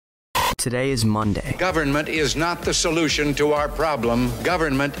Today is Monday. Government is not the solution to our problem.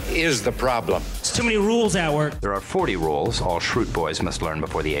 Government is the problem. It's too many rules at work. There are 40 rules all Schrute boys must learn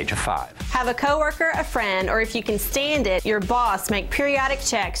before the age of 5. Have a coworker, a friend, or if you can stand it, your boss make periodic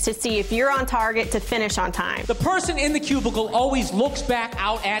checks to see if you're on target to finish on time. The person in the cubicle always looks back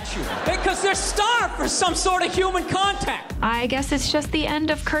out at you because they're starved for some sort of human contact. I guess it's just the end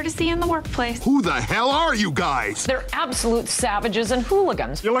of courtesy in the workplace. Who the hell are you guys? They're absolute savages and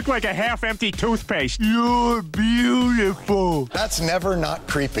hooligans. You look like a half-empty toothpaste. You're beautiful. That's never not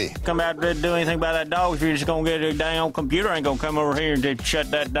creepy. Come out there to do anything about that dog if you're just gonna get a dang old computer. Ain't gonna come over here and just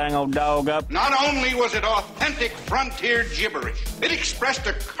shut that dang old dog up. Not only was it authentic frontier gibberish, it expressed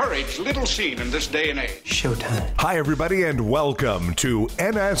a courage little seen in this day and age. Showtime. Hi, everybody, and welcome to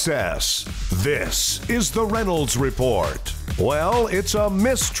NSS. This is the Reynolds Report. Well, it's a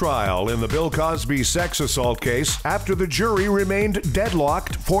mistrial in the Bill Cosby sex assault case after the jury remained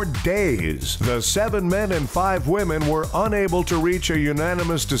deadlocked for days. The 7 men and 5 women were unable to reach a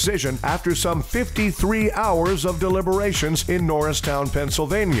unanimous decision after some 53 hours of deliberations in Norristown,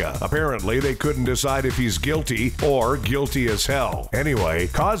 Pennsylvania. Apparently, they couldn't decide if he's guilty or guilty as hell. Anyway,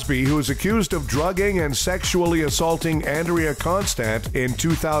 Cosby, who is accused of drugging and sexually assaulting Andrea Constant in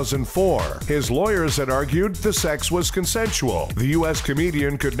 2004. His lawyers had argued the sex was consensual. The U.S.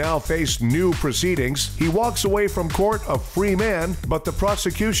 comedian could now face new proceedings. He walks away from court a free man, but the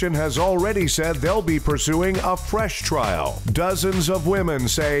prosecution has already said they'll be pursuing a fresh trial. Dozens of women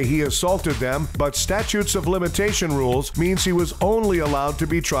say he assaulted them, but statutes of limitation rules means he was only allowed to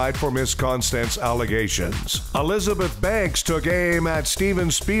be tried for Miss Constant's allegations. Elizabeth Banks took aim at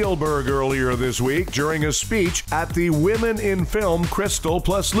Steven Spielberg earlier this week during a speech at the Women in Film Crystal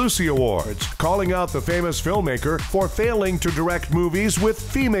plus Lucy Awards, calling out the famous filmmaker for failing to direct movies with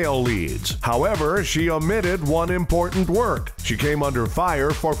female leads. However, she omitted one important work. She came under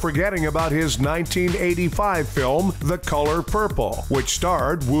fire for forgetting about his 1985 film, The Color Purple, which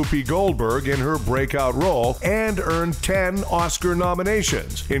starred Whoopi Goldberg in her breakout role and earned 10 Oscar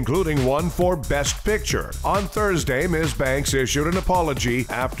nominations, including one for Best Picture. On Thursday, Ms. Banks issued an apology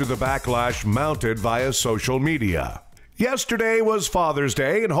after the backlash mounted via social media. Yesterday was Father's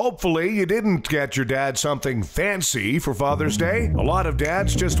Day, and hopefully you didn't get your dad something fancy for Father's Day. A lot of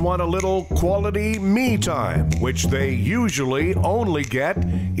dads just want a little quality me time, which they usually only get,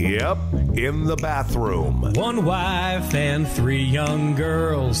 in the bathroom. 1 wife and 3 young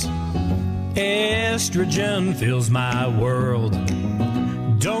girls. Estrogen fills my world.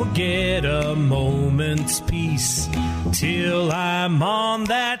 Don't get a moment's peace till I'm on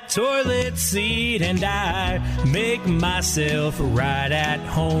that toilet seat and I make myself right at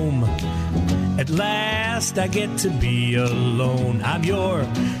home. At last I get to be alone. I'm your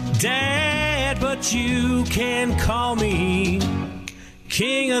dad, but you can call me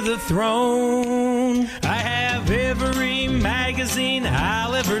King of the Throne. I have every magazine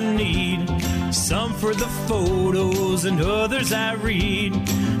I'll ever need. Some for the photos and others I read.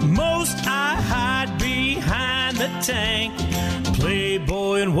 Most I hide behind the tank.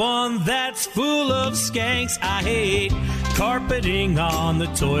 Playboy and one that's full of skanks. I hate carpeting on the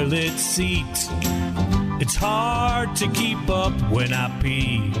toilet seat. It's hard to keep up when I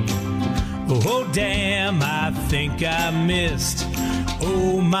pee. Oh damn, I think I missed.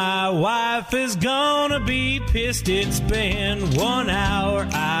 Oh, my wife is gonna be pissed. It's been 1 hour,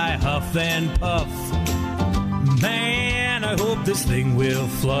 I huff and puff. Man, I hope this thing will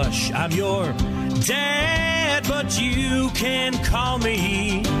flush. I'm your dad, but you can call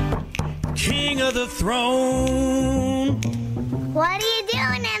me King of the Throne. What are you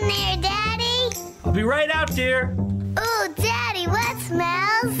doing in there, Daddy? I'll be right out, dear. Ooh, Daddy, what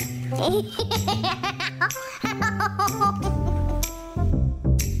smells?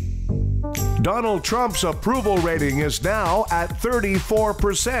 Donald Trump's approval rating is now at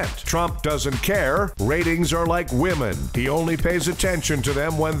 34%. Trump doesn't care. Ratings are like women. He only pays attention to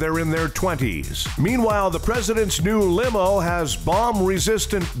them when they're in their 20s. Meanwhile, the president's new limo has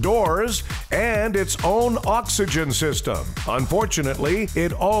bomb-resistant doors and its own oxygen system. Unfortunately,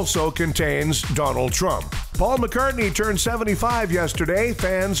 it also contains Donald Trump. Paul McCartney turned 75 yesterday.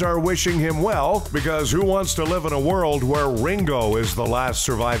 Fans are wishing him well because who wants to live in a world where Ringo is the last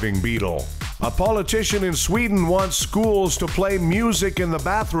surviving Beatle? A politician in Sweden wants schools to play music in the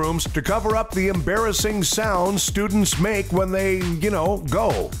bathrooms to cover up the embarrassing sounds students make when they,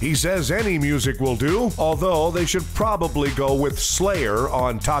 go. He says any music will do, although they should probably go with Slayer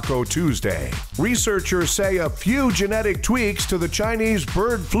on Taco Tuesday. Researchers say a few genetic tweaks to the Chinese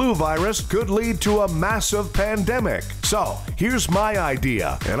bird flu virus could lead to a massive massive pandemic. So, here's my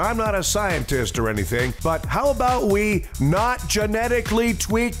idea, and I'm not a scientist or anything, but how about we not genetically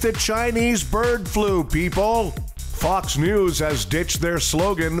tweak the Chinese bird flu, people? Fox News has ditched their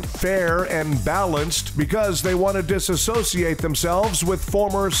slogan, fair and balanced, because they want to disassociate themselves with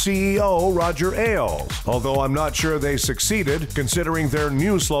former CEO Roger Ailes. Although I'm not sure they succeeded, considering their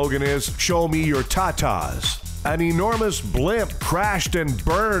new slogan is, show me your tatas. An enormous blimp crashed and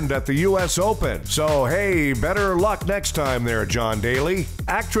burned at the U.S. Open. So, hey, better luck next time there, John Daly.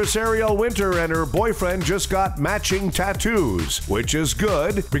 Actress Ariel Winter and her boyfriend just got matching tattoos, which is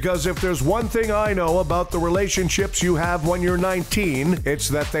good, because if there's one thing I know about the relationships you have when you're 19, it's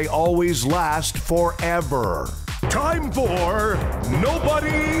that they always last forever. Time for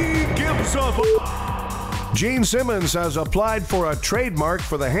Nobody Gives a F***. Gene Simmons has applied for a trademark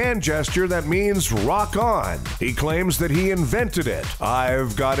for the hand gesture that means rock on. He claims that he invented it.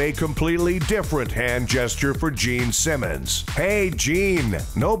 I've got a completely different hand gesture for Gene Simmons. Hey, Gene,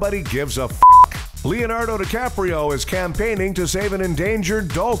 nobody gives a f***. Leonardo DiCaprio is campaigning to save an endangered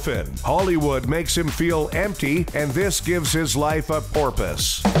dolphin. Hollywood makes him feel empty, and this gives his life a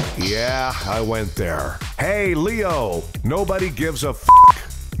purpose. Yeah, I went there. Hey, Leo, nobody gives a f***.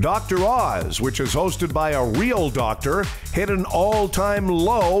 Dr. Oz, which is hosted by a real doctor, hit an all-time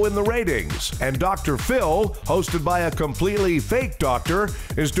low in the ratings. And Dr. Phil, hosted by a completely fake doctor,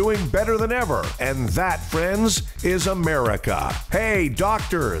 is doing better than ever. And that, friends, is America. Hey,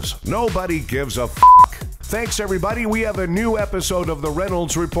 doctors, nobody gives a f***. Thanks, everybody. We have a new episode of the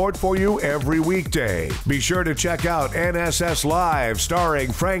Reynolds Report for you every weekday. Be sure to check out NSS Live,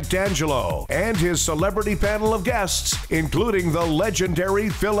 starring Frank D'Angelo and his celebrity panel of guests, including the legendary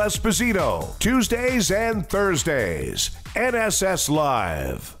Phil Esposito, Tuesdays and Thursdays. NSS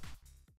Live.